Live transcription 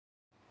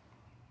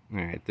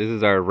Alright, this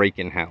is our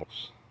raking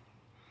house.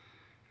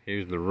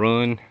 Here's the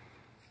run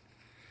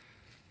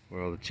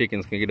where all the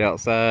chickens can get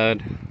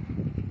outside.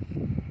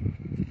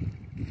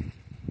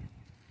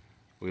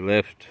 We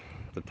left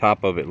the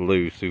top of it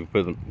loose. We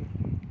put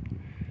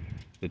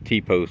the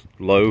T-post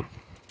low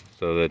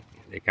so that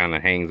it kind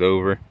of hangs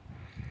over.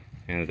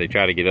 And if they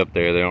try to get up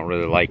there, they don't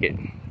really like it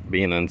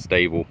being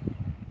unstable.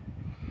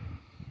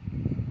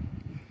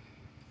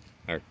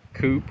 Our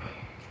coop.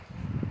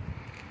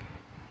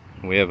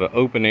 We have an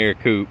open air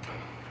coop.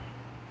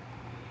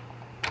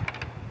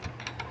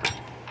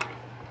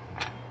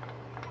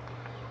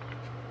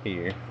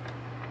 Here.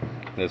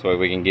 This way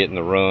we can get in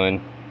the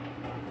run.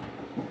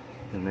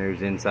 And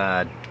there's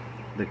inside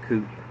the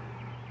coop.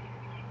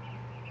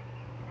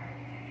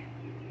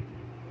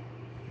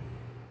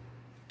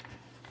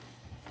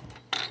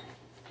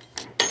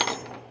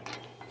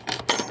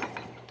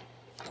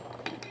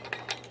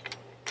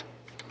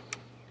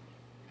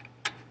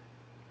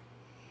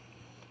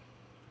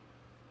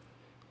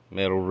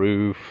 Metal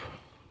roof.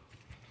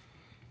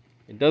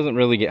 It doesn't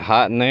really get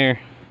hot in there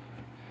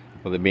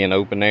with it being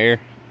open air.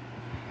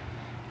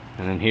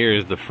 And then here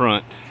is the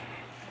front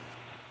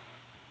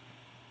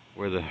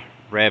where the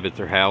rabbits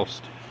are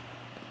housed.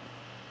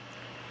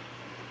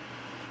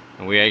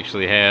 And we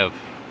actually have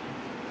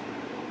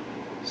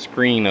a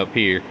screen up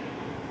here.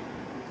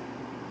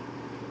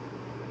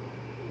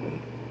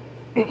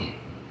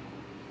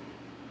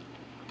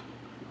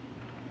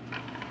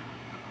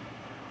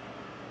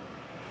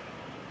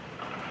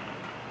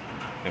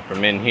 And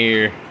from in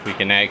here, we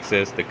can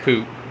access the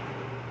coop.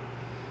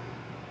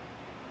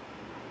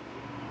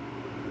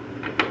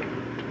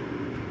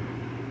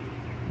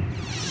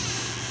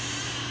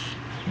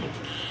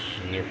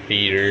 And their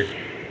feeder,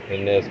 the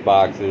nest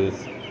boxes.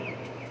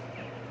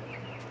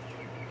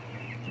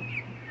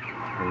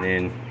 And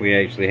then we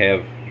actually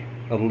have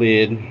a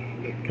lid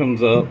that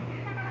comes up,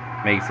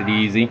 makes it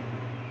easy.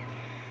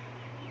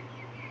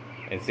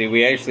 And see,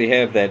 we actually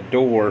have that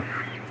door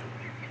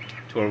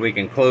to where we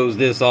can close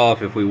this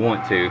off if we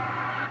want to.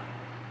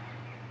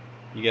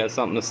 You got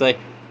something to say?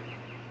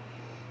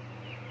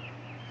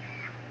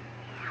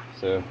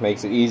 So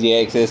makes it easy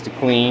access to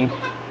clean.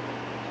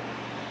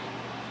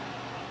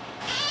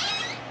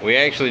 We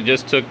actually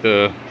just took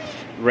the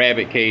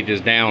rabbit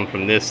cages down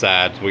from this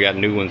side, so we got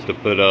new ones to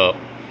put up.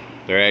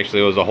 There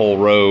actually was a whole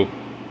row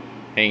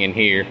hanging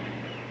here.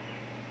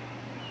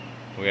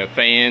 We have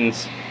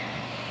fans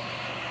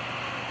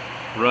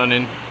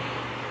running.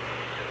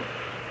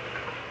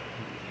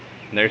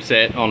 They're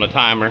set on a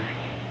timer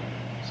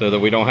so that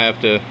we don't have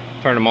to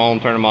turn them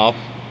on, turn them off.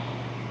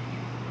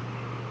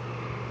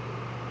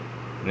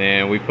 And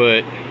then we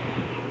put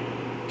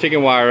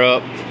chicken wire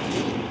up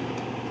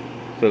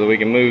so that we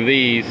can move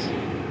these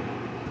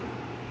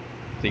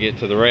to get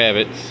to the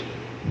rabbits.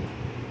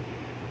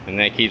 And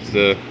that keeps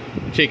the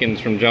chickens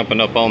from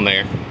jumping up on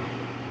there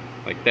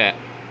like that.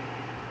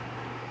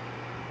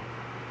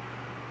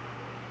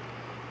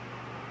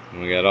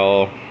 And we got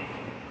all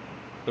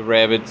the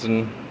rabbits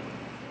and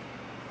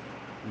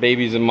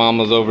babies and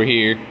mamas over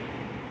here.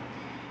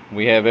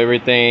 We have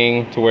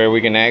everything to where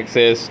we can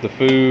access the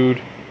food,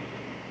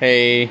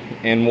 hay,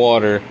 and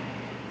water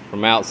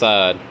from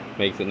outside.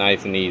 Makes it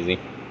nice and easy.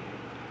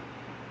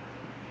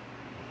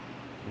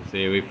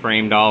 See, we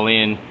framed all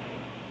in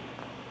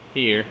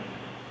here.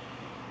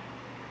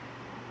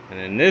 And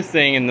then this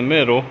thing in the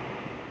middle,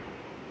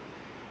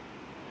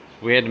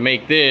 we had to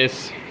make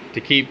this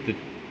to keep the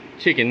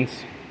chickens.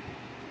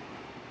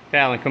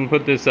 Talon, come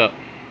put this up.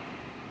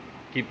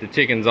 Keep the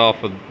chickens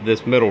off of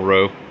this middle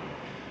row.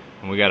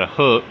 And we got a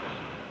hook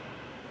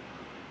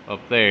up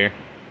there.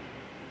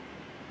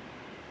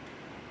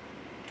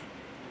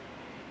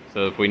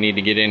 So if we need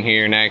to get in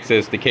here and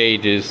access the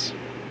cages,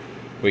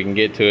 we can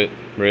get to it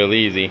real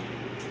easy.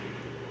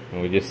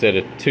 And we just set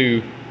a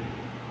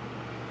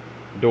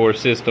 2-door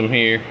system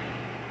here.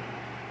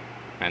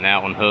 And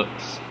that one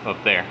hooks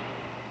up there.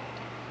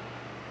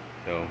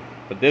 So,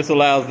 but this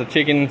allows the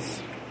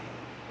chickens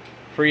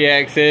free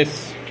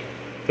access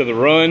to the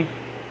run,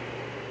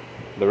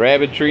 the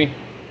rabbitry,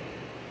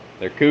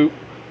 their coop,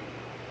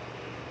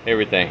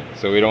 everything.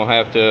 So we don't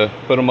have to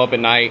put them up at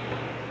night.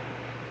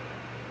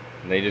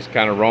 They just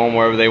kind of roam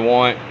wherever they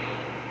want.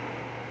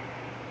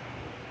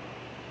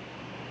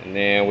 And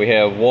then we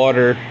have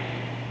water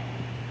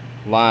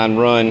line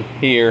run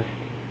here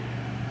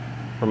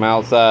from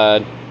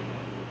outside,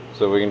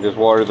 so we can just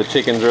water the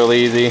chickens real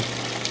easy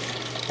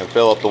and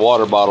fill up the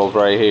water bottles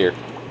right here.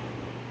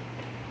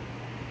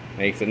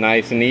 Makes it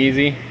nice and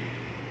easy.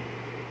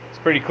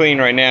 Pretty clean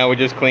right now. We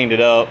just cleaned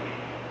it up,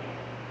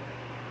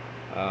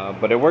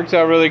 but it works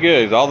out really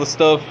good. All the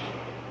stuff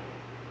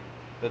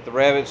that the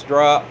rabbits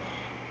drop,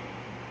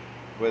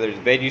 whether it's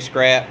veggie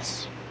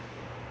scraps,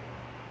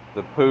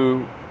 the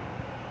poo,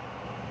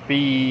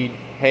 feed,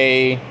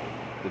 hay,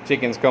 the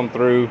chickens come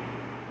through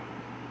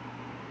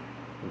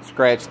and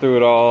scratch through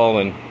it all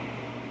and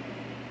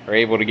are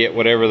able to get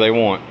whatever they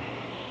want.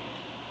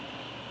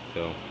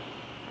 So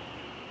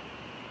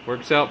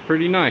works out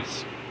pretty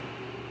nice.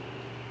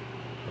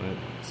 But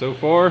so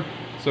far,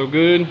 so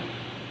good.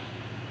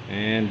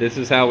 And this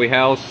is how we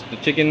house the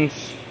chickens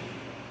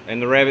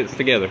and the rabbits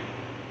together.